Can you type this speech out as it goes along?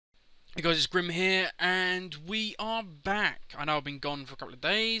Hey guys, it's Grim here, and we are back. I know I've been gone for a couple of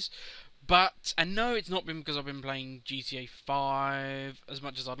days, and no, it's not been because I've been playing GTA 5 as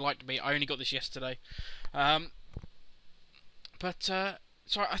much as I'd like to be. I only got this yesterday. Um, so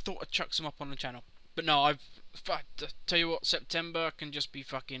I thought I'd chuck some up on the channel. But no, tell you what, September can just be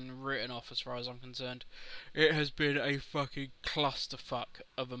fucking written off as far as I'm concerned. It has been a fucking clusterfuck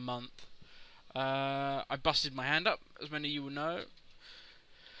of a month. I busted my hand up, as many of you will know.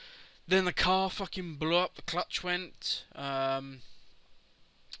 Then the car fucking blew up, the clutch went. I've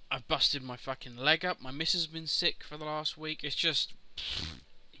busted my fucking leg up. My missus has been sick for the last week. It's just,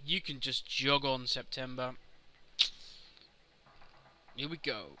 you can just jog on, September. Here we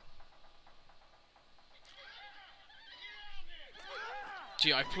go.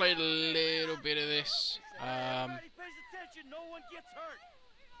 Gee, I played a little bit of this. I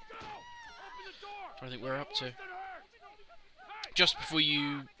think we're up to. Just before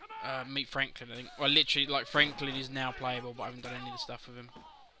you meet Franklin, I think. Well, literally, like, Franklin is now playable, but I haven't done any of the stuff with him.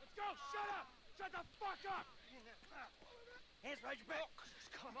 Let's go! Shut up! Shut the fuck up! Hands behind your back.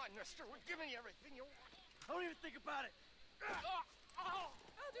 Come on, mister. We're giving you everything you want. Don't even think about it.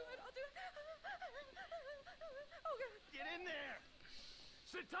 I'll do it. I'll do it. Oh, God. Get in there.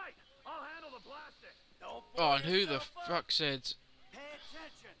 Sit tight. I'll handle the plastic. Oh, and who the fuck said... Pay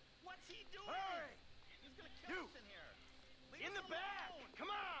attention. What's he doing? Hurry. He's gonna kill us in here. In the back. Come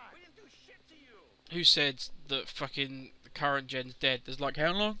on. We didn't do shit to you. Who said that fucking the current gen's dead? There's like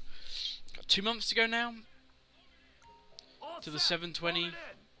how long? Got 2 months to go now? To the 720?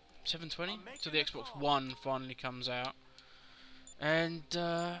 720? So the Xbox One finally comes out. And,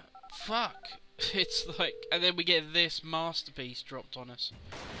 fuck. It's like... And then we get this masterpiece dropped on us.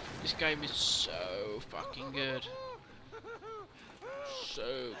 This game is so fucking good.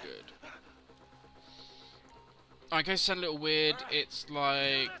 So good. I guess it's a little weird. It's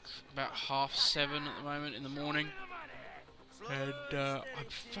like about 7:30 at the moment in the morning. And, I'm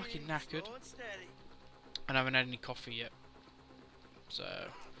fucking knackered. And I haven't had any coffee yet. So...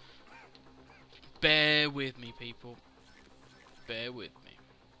 bear with me, people. Bear with me.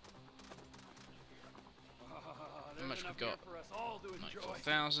 How much we got?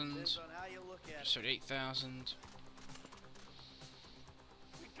 94,000. 78,000.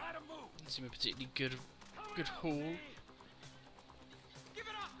 Doesn't seem a particularly good haul. Give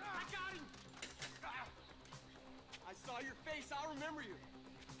it up! I got him! I saw your face, I'll remember you.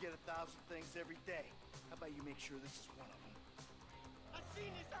 You get 1,000 things every day. How about you make sure this is one of them? I've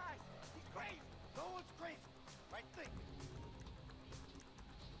seen his eyes! He's crazy! No one's crazy! Right thing.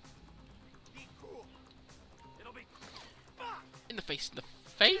 Be cool. It'll be fuck! In the face, in the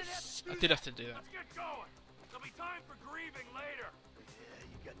face? I did have to do that. Let's get going! There'll be time for grieving later. Yeah,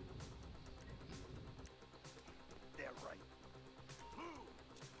 you got... They're right. Move!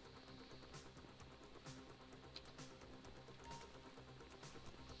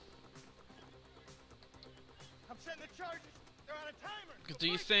 I'm setting the charges. They're on a timer. Do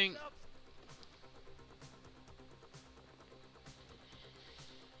you think...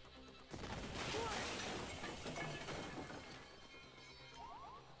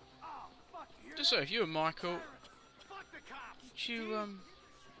 Just so, if you were Michael, would you,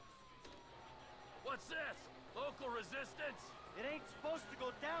 What's this? Local resistance? It ain't supposed to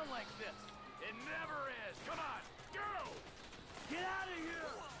go down like this. It never is. Come on, go! Get out of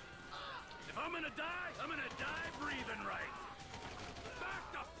here! If I'm gonna die, I'm gonna die breathing right.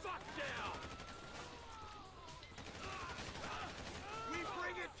 Back the fuck down! We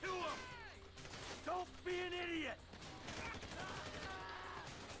bring it to him! Don't be an idiot!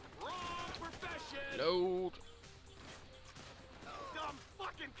 Wrong profession! load? Dumb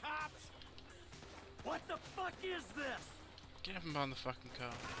fucking cops! What the fuck is this? Get up and behind the fucking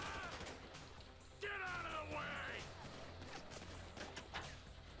car. Get out of the way!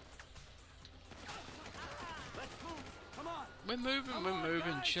 Let's move! Come on! We're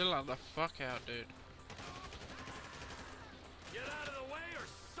moving. Guys. Chill out the fuck out, dude. Get out of the way or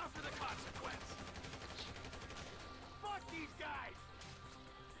suffer the consequence! Fuck these guys!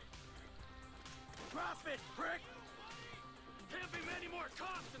 Drop it, prick! Can't be many more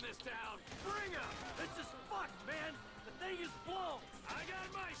cops in this town! Bring 'em! This is fucked, man! The thing is blown! I got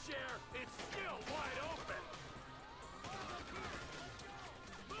my share! It's still wide open!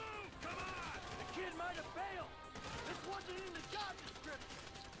 Move! Come on! The kid might have bailed! This wasn't in the job description!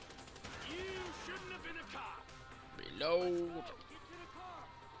 You shouldn't have been a cop! Reload. Get to the car!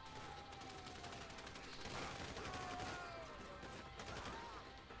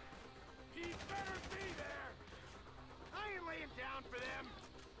 He better be there! I ain't laying down for them!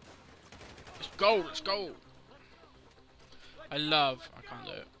 Let's go. Let's go. I can't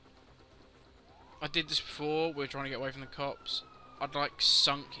do it. I did this before. We were trying to get away from the cops. I'd like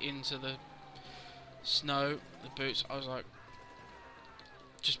sunk into the snow, the boots. I was like,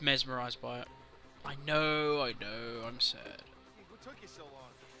 just mesmerised by it. I know, I'm sad. What took you so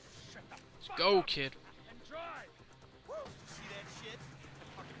long? Shut the Let's fuck go, up kid. and drive. Woo! See that shit?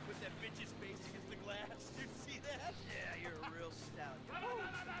 I fucking put that bitch's face against the glass. You see that? Yeah, you're a real stallion.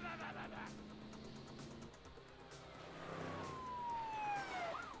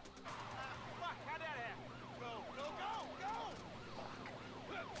 Fuck, how'd that happen? Go, go, go, go!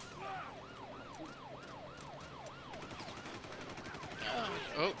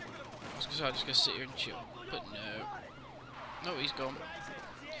 Oh, I was just gonna sit here and chill, but no. No, he's gone.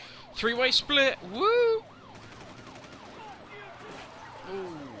 Three-way split. Woo! Ooh.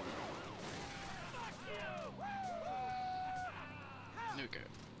 There we go.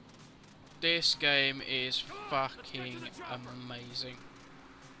 This game is fucking amazing.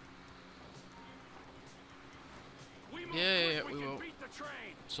 Yeah, we will.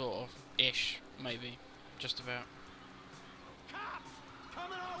 Sort of. Ish, maybe. Just about. Cops!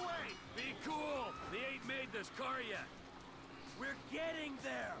 Coming our way! Be cool! They ain't made this car yet. We're getting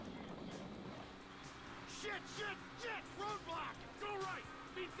there! Shit, shit, shit! Roadblock! Go right!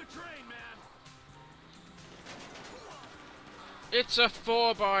 Beat the train, man! It's a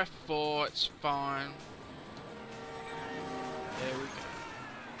 4x4, it's fine. There we go.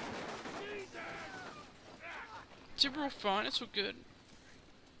 It's all fine, it's all good.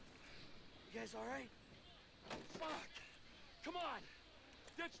 You guys alright? Fuck! Come on!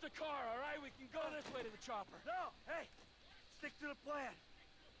 Ditch the car, alright? We can go this way to the chopper. No! Hey! Stick to the plan.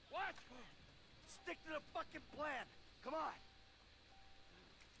 What? Stick to the fucking plan. Come on.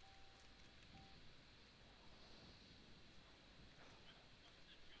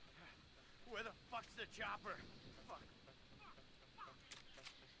 Where the fuck's the chopper? Fuck.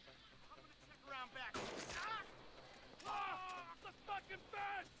 I'm gonna check around back. Ah! Oh, the fucking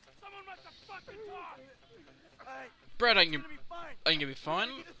fence! Someone must have fucking talked! Alright. Brad ain't Gonna be fine. gonna be fine.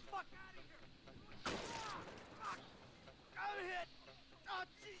 Get the fuck out of here! Fuck! I'm hit! Oh,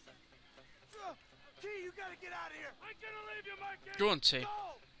 Jesus! T, you gotta get out of here! I'm gonna leave you, Mikey! Go on, T.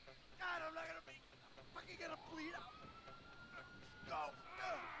 Go! God, I'm not gonna be... I'm fucking gonna bleed out! Go!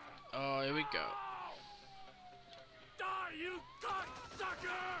 Oh, here we go. Die, you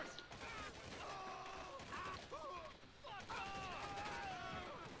cocksuckers!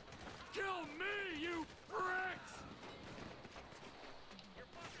 Kill me, you pricks! You're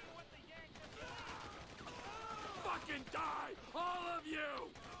fucking with the Yankees. Fucking die, all of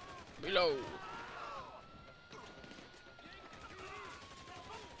you! Reload.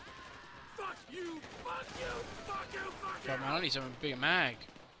 Fuck you! Fuck you! Fuck you! Fuck you! God, man, I need something bigger mag.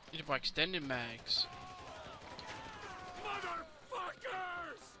 I need to buy extended mags.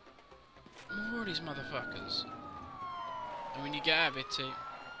 Motherfuckers! More of these motherfuckers. And when you get out of it, T. Hey,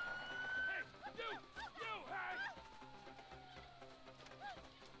 you! Hey!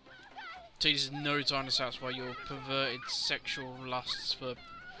 T, this is no time to satisfy your perverted sexual lusts for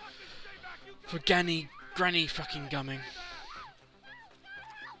granny fucking gumming.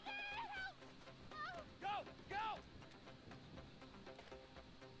 Go! Go!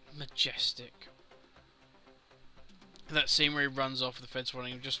 Majestic. That scene where he runs off with the fence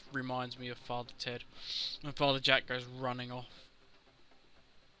running just reminds me of Father Ted. When Father Jack goes running off.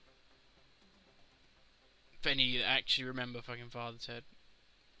 If any of you actually remember fucking Father Ted.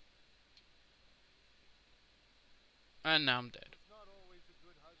 And now I'm dead.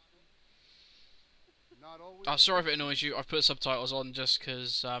 Oh, sorry if it annoys you. I've put subtitles on just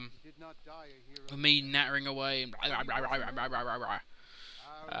because, with me nattering away and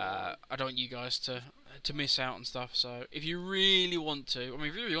I don't want you guys to miss out and stuff. So if you really want to, I mean,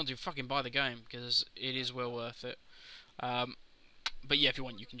 if you really want to, fucking buy the game because it is well worth it. But yeah, if you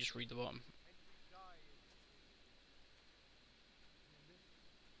want, you can just read the bottom.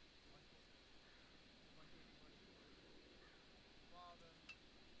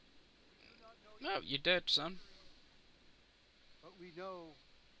 No, you're dead, son. But we know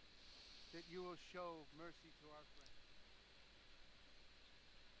that you will show mercy to our friends.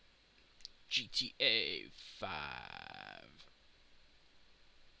 GTA 5.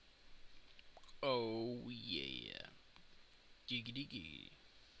 Oh yeah. Giggity giggity.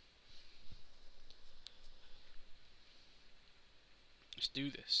 Let's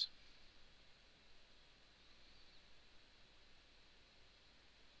do this.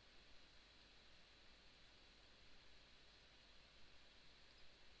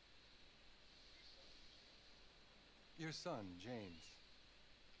 Your son, James.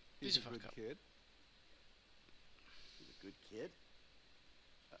 He's a good fuck up. kid. He's a good kid?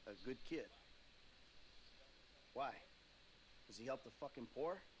 A good kid? Why? Does he help the fucking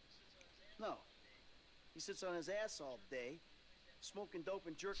poor? No. He sits on his ass all day, smoking dope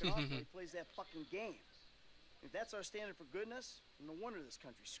and jerking off while he plays that fucking game. If that's our standard for goodness, then no wonder this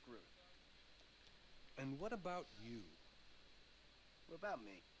country's screwed. And what about you? What about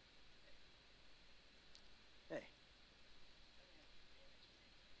me? Hey.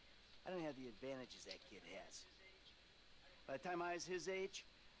 I don't have the advantages that kid has. By the time I was his age,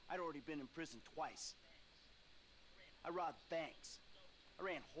 I'd already been in prison twice. I robbed banks. I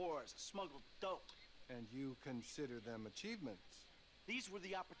ran whores. I smuggled dope. And you consider them achievements? These were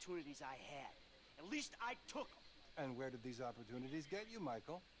the opportunities I had. At least I took them. And where did these opportunities get you,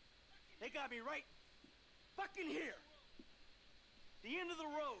 Michael? They got me right fucking here. The end of the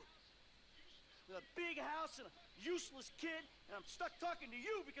road. With a big house and a useless kid, and I'm stuck talking to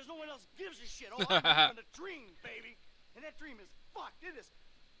you because no one else gives a shit. Oh, I'm living a dream, baby. And that dream is fucked. It is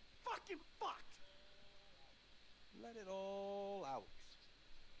fucking fucked. Let it all out.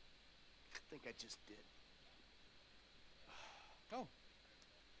 I think I just did. Oh.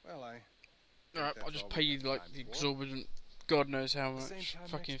 Well, Alright, I'll just pay you like the exorbitant God knows how much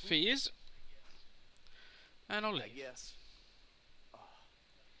fucking fee is. And I'll I leave. guess. Oh.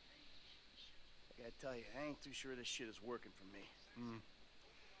 I gotta tell you, I ain't too sure this shit is working for me.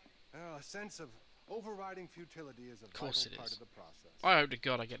 Well, a sense of overriding futility is a vital part of the process. I hope to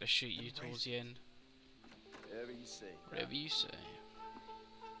God I get to shoot you towards the end. Whatever you say. Whatever you say.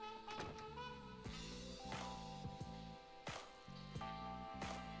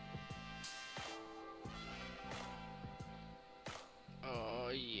 Oh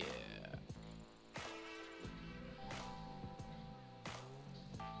yeah.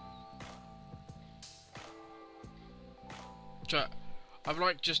 So, I've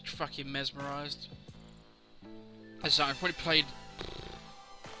like just fucking mesmerised. I've probably played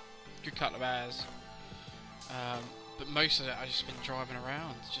a good couple of hours. But most of it I've just been driving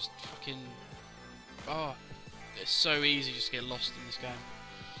around, just fucking, oh, it's so easy just to get lost in this game.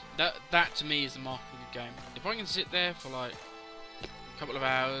 That to me is the mark of a good game. If I can sit there for like a couple of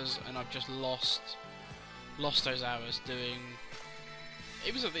hours and I've just lost those hours doing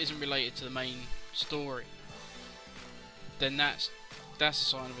even stuff that isn't related to the main story, then that's a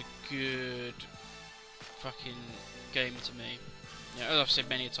sign of a good fucking game to me. You know, as I've said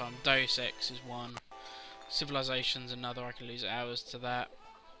many a time, Deus Ex is one. Civilization's another. I can lose hours to that.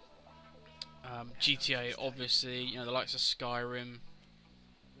 GTA, obviously, you know, the likes of Skyrim.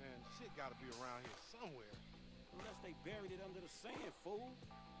 Man, shit gotta be around here somewhere. Unless they buried it under the sand, fool.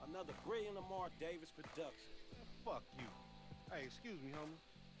 Another brilliant Lamar Davis production. Man, fuck you. Hey, excuse me, homie.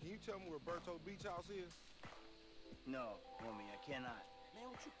 Can you tell me where Berto Beach House is? No, homie, I cannot. Man,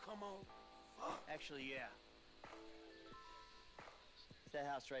 would you come on? Actually, yeah. It's that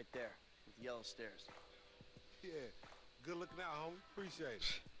house right there with the yellow stairs. Yeah. Good looking out, homie. Appreciate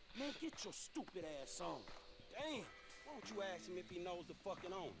it. Man, get your stupid ass on. Damn. Why don't you ask him if he knows the fucking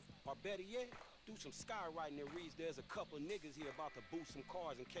owner? Or better yet, do some skywriting that reads there's a couple of niggas here about to boost some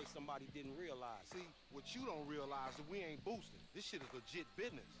cars in case somebody didn't realize. See, what you don't realize is we ain't boosting. This shit is legit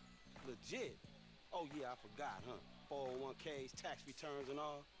business. Legit? Oh yeah, I forgot, huh? 401ks, tax returns and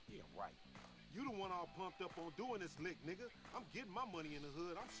all? Yeah, right. You the one all pumped up on doing this lick, nigga. I'm getting my money in the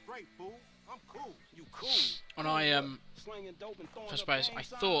hood. I'm straight, fool. I'm cool. You cool? And slinging dope and throwing I up suppose gang I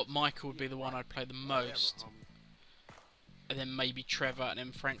signs? thought Michael would be the one I'd play the most, Whatever, homie. and then maybe Trevor, and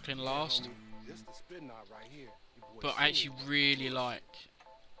then Franklin last. Homie, this the spin knot right here. Your boy But I actually Skinny. really like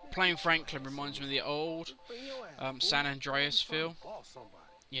playing Franklin. Reminds me of the old Bring your ass, fool. San Andreas feel. Boss somebody.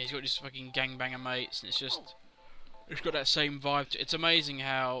 Yeah, he's got his fucking gangbanger mates, and it's just it's got that same vibe. It's amazing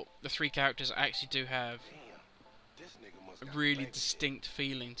how the three characters actually do have Damn, this nigga must a got really bank distinct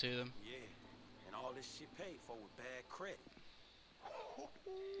feeling to them. Yeah, and all this shit paid for with bad credit. shit.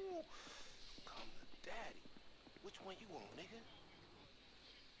 Come to daddy. Which one you want, nigga?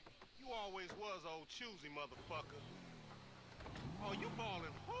 You always was old choosy, motherfucker. Oh, you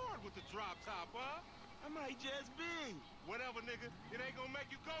ballin' hard with the drop top, huh? I might just be. Whatever, nigga. It ain't gonna make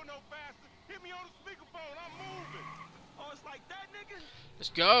you go no faster. Hit me on the speakerphone. I'm moving. Oh, it's like that, nigga? Let's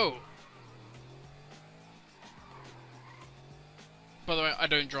go! By the way, I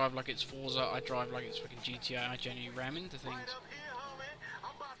don't drive like it's Forza, I drive like it's fucking GTA. I genuinely ram into things. Right up here, homie.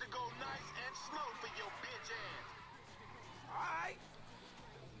 I'm about to go nice and slow for your bitch ass. Alright.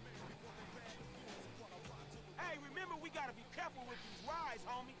 Hey, remember we gotta be careful with these rides,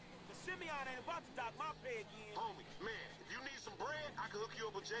 homie. The Simeon ain't about to dock my pay again. Homie, man, if you need some bread, I can hook you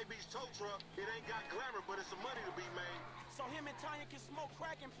up with JB's tow truck. It ain't got glamour, but it's some money to be made. So him and Tanya can smoke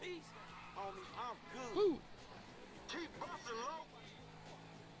crack in peace? Homie, I'm good. Woo! Keep busting, low.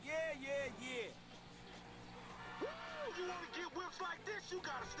 Yeah.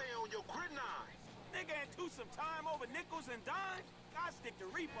 some time over nickels and dimes? I stick to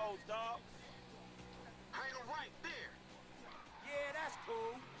repos, dog. Hang 'em right there. Yeah, that's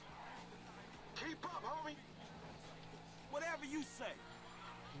cool. Keep up, homie. Whatever you say.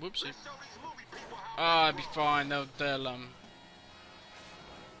 Whoopsie. Let's show these movie people how Ah, it'll be fine.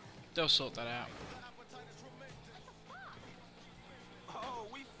 They'll sort that out. Oh,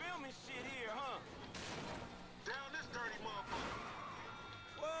 we filming shit here, huh? down this dirty motherfucker.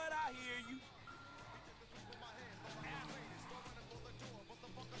 What? I hear you.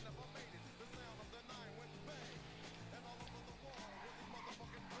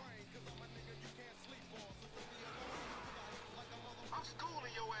 I'm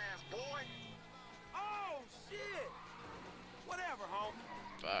schooling your ass, boy. Oh, shit. Whatever,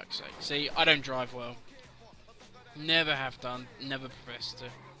 homie. Fuck's sake. See, I don't drive well. Never have done. Never professed to.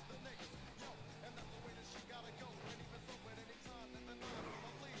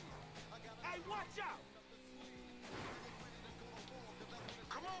 Hey, watch out.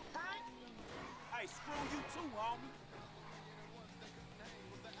 Come on, Frank. Hey, screw you too, homie.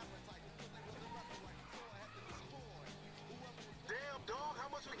 Damn, dog, how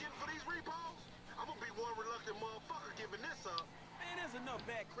much we getting for these repos? I'm gonna be one reluctant motherfucker giving this up. Man, there's enough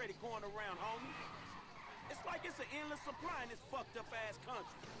bad credit going around, homie. It's like it's an endless supply in this fucked up ass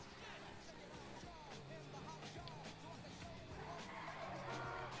country.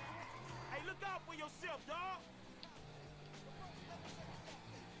 Hey, look out for yourself, dog.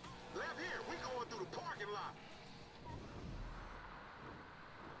 Left here, we going through the parking lot.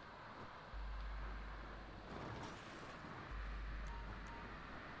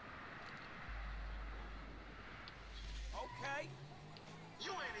 Okay.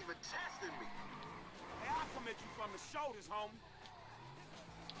 You ain't even testing me. Hey, I'll come at you from the shoulders, homie.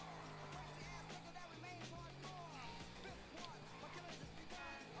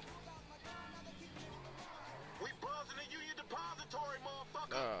 We buzzing the Union Depository,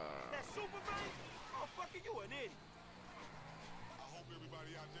 motherfucker. That super bank? Motherfucker, you an idiot. I hope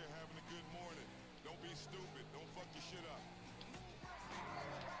everybody out there having a good morning. Don't be stupid. Don't fuck your shit up.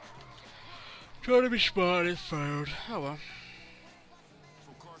 Trying to be smart is failed. Oh well.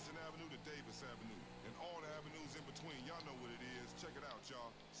 From Carson Avenue to Davis Avenue and all the avenues in between. Y'all know what it is. Check it out,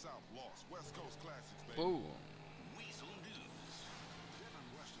 y'all. South Lost. West Coast Classics, baby. Ooh.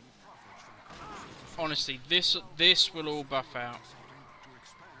 Honestly, this will all buff out.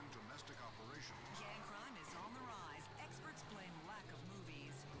 Gang crime is on the rise. Experts blame lack of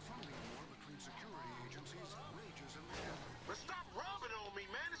movies. But stop rubbing on me,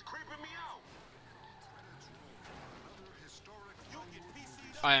 man. It's creeping me out.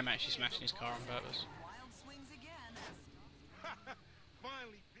 I am actually smashing his car on purpose. Wild swings again as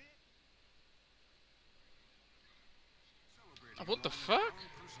Finally, Oh, what the fuck?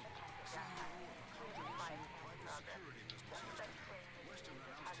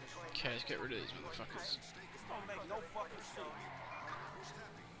 Okay, let's get rid of these motherfuckers. This don't make no fucking sense.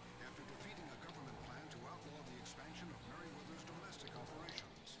 After defeating a government plan to outlaw the expansion of Merryweather's domestic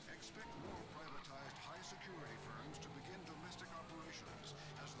operations, expect more privatized high-security firms to begin domestic operations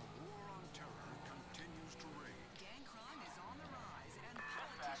as the war on terror continues to rage. gang crime is on the rise, and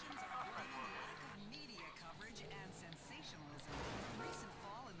politicians are blaming lack of media coverage and sensationalism. The recent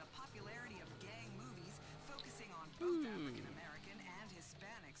fall in the popularity of gang movies, focusing on both African American and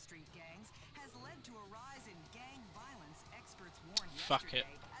Hispanic street gangs, has led to a rise in gang violence. Experts warn Fuck it.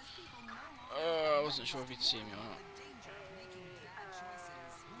 yesterday, as people no longer I wasn't sure if you'd see me or not. the danger of making bad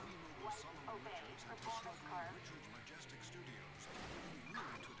choices. Movie mogul Solomon Richards had destroyed Richards Majestic Studios.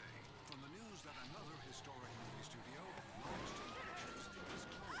 Ruined today from the news that another historic movie studio, Limestone Pictures, is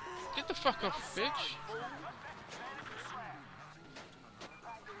closing. Get the fuck off, bitch.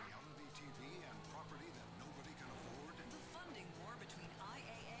 Reality TV and property that nobody can afford. The funding war between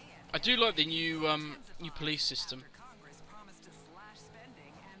IAA and I do like the new police system. after Congress promised to slash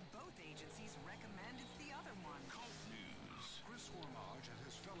spending, and both agencies recommend it's the other one. Chris Formage and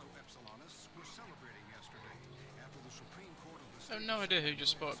his fellow Epsilonists were celebrating yesterday after the Supreme Court of the I have no idea who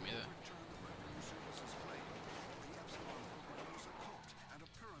just spotted me there. overturned the Revenue Service's claim the Epsilon program was a cult and a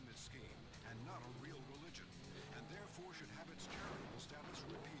pyramid scheme and not a real religion, and therefore should have its charitable status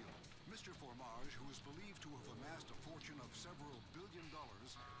repealed. Mr. Formage, who is believed to have amassed a fortune of several $billion,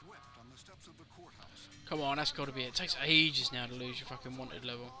 wept on the steps of the courthouse. Come on, that's got to be it. It takes ages now to lose your fucking wanted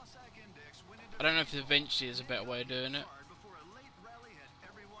level. I don't know if eventually there's a better way of doing it. Before a late rally had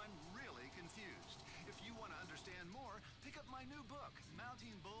everyone really confused. If you want to understand more, pick up my new book,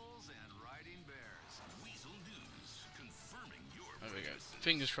 Mounting Bulls and Riding Bears. Weasel News, confirming your There we go.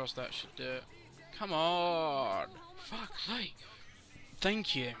 Fingers crossed that should do it. Come on. Fuck's sake.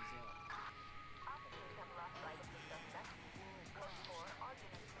 Thank you.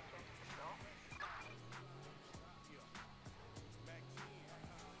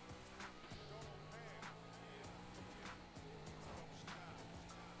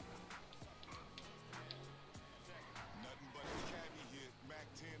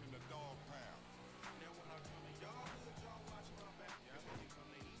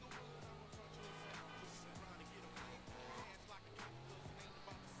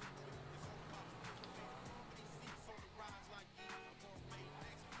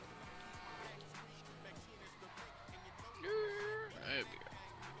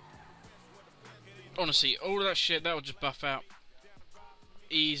 honestly, all of that shit, that will just buff out.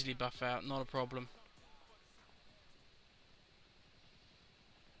 Easily buff out, not a problem.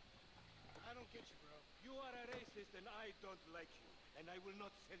 I don't get you, bro. You are a racist and I don't like you. And I will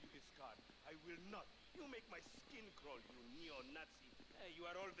not sell you this card. I will not. You make my skin crawl, you neo-Nazi. Hey, you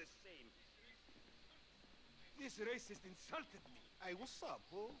are all the same. This racist insulted me. Hey, what's up,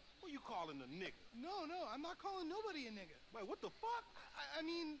 fool? Who you calling a nigga? No, I'm not calling nobody a nigga. Wait, what the fuck? I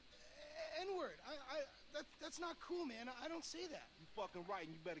mean, N-word. That's not cool, man. I don't say that. You fucking right,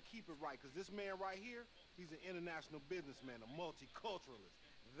 and you better keep it right, because this man right here, he's an international businessman, a multiculturalist.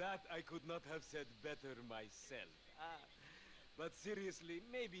 That I could not have said better myself. But seriously,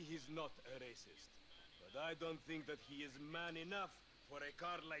 maybe he's not a racist. But I don't think that he is man enough for a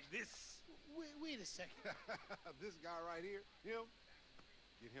car like this. Wait a second. This guy right here, him,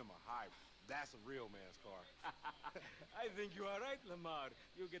 get him a hybrid. That's a real man's car. I think you are right, Lamar.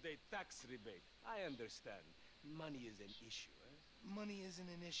 You get a tax rebate. I understand. Money is an issue, eh? Money isn't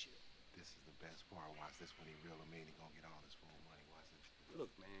an issue. This is the best part. Watch this when he reel him in. He gonna get all his full money. Watch this.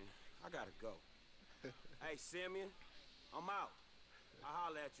 Look, man, I gotta go. Hey, Simeon, I'm out. I'll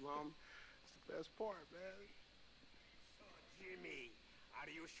holler at you, homie. It's the best part, man. So, Jimmy, are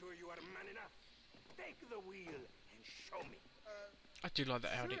you sure you are man enough? Take the wheel and show me. I do like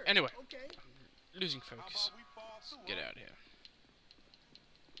that Audi. Sure. Anyway, Okay. losing focus. Let's get out of here.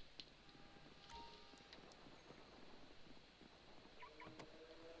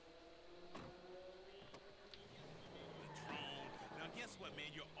 Now guess what,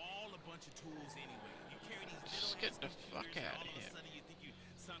 man? You're all a bunch of tools anyway. You carry these Just get the fuck out of here. All of a sudden you think you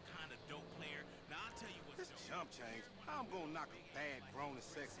some kind of dope player. Now I'll tell you what's This jump change. How I'm gonna knock a bad, grown and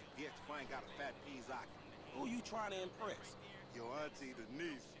sexy bitch if I ain't got a fat Pizaki? Who you trying to impress? Your auntie, the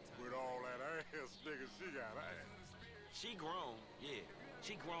niece, with all that ass, nigga, she got ass. She grown, yeah.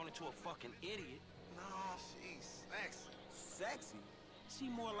 She grown into a fucking idiot. Nah, she's sexy. Sexy? She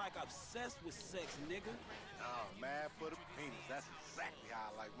more like obsessed with sex, nigga. Oh, mad for the penis. That's exactly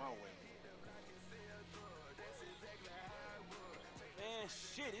how I like my women. Man,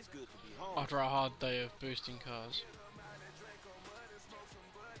 shit, it's good to be home. After a hard day of boosting cars.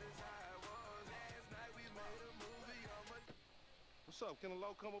 What's up? Can a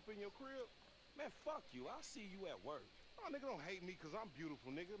low come up in your crib? Man, fuck you. I'll see you at work. Oh, nigga, don't hate me because I'm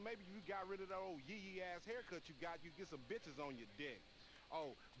beautiful, nigga. Maybe you got rid of that old yee-yee ass haircut you got, you get some bitches on your dick.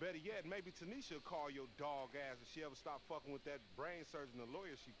 Oh, better yet, maybe Tanisha will call your dog ass if she ever stop fucking with that brain surgeon, the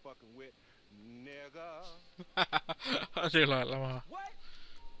lawyer she fucking with. Nigga. I do like Lamar. What?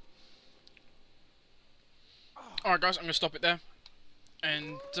 Alright guys, I'm going to stop it there.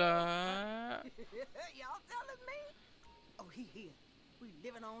 And, Y'all telling me? Oh, he here. We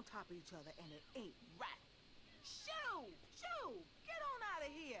living on top of each other and it ain't right. Shoo! Shoo! Get on out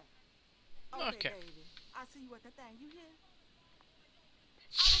of here. Okay. Baby. I see you at the thing. You hear?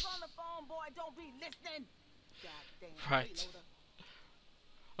 I was on the phone, boy. Don't be listening. Goddamn. Right. freeloader.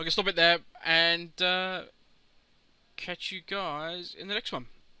 I can stop it there and catch you guys in the next one.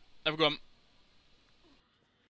 Have a good one.